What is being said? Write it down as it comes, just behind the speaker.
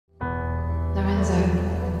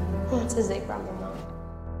does it, Grandmama?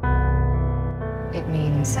 It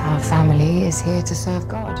means our family is here to serve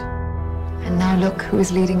God. And now look who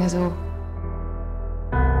is leading us all.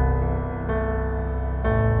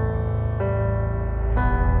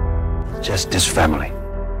 Just this family.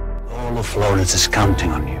 All of Florence is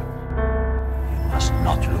counting on you. You must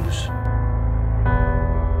not lose.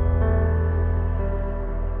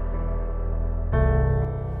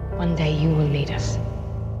 One day you will lead us.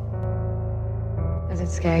 Does it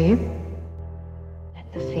scare you?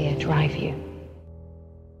 Let the fear drive you.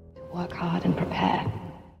 To work hard and prepare.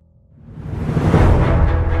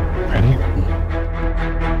 Ready?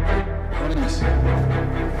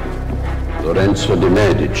 Lorenzo de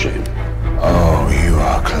Medici. Oh, you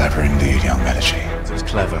are clever indeed, young Medici. He's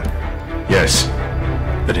clever, yes,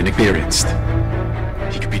 but inexperienced.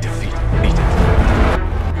 He could be defeated.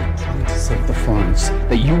 Trying to save the Florence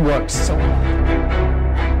that you worked so hard.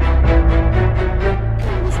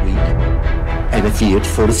 I was weak and I feared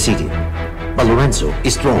for the city, but Lorenzo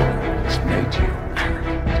is strong. It's made you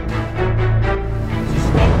arrogant. This is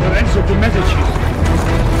not Lorenzo de Medici.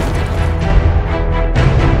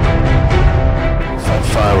 Fight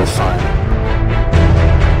fire with fire.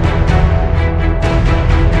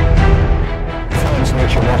 Florence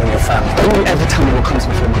knows you're not in your family. Don't you ever tell me what comes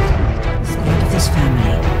before my family. For the sake of this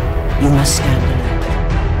family, you must stand alone.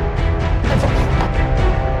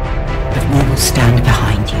 But we will stand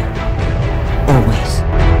behind you. Always.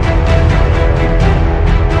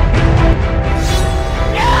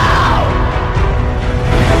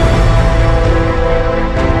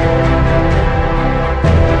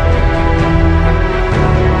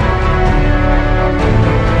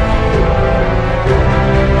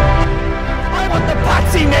 I want the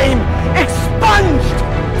Patsy name expunged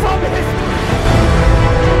from history!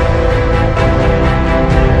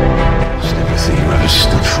 It's everything you ever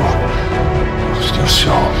stood for. Lost your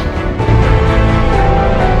soul.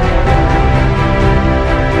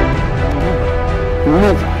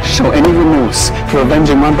 Never show any remorse for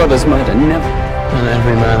avenging my brother's murder. Never. And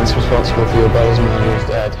every man that's responsible for your brother's murder is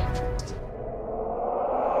dead.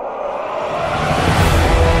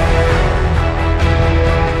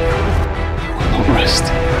 I will not rest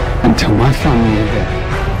until my family are dead.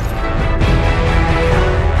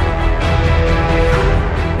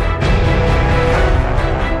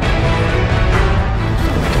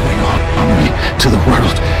 Going on to the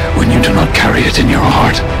world when you do not carry it in your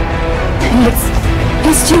heart.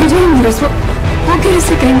 It's too dangerous. What good is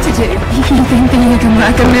it going to do? You think that you can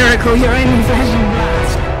work a miracle? You're only flesh and blood.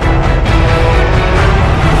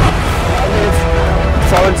 I live.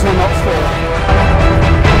 Florence will not fall.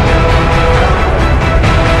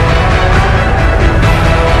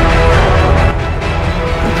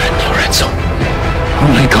 Repent, Lorenzo.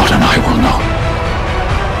 Only God and I will know.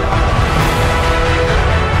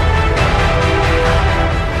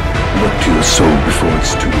 Look to your soul before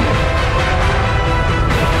it's too late.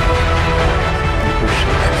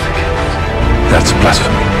 That's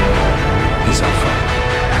blasphemy. He's our father.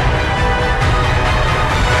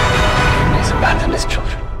 He's abandoned his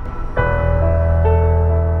children.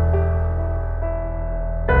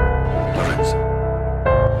 Lorenzo,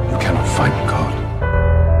 you cannot fight God.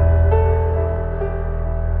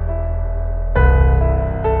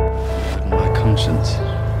 But my conscience.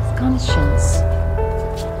 Conscience.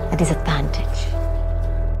 A disadvantage.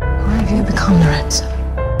 Why have you become Lorenzo?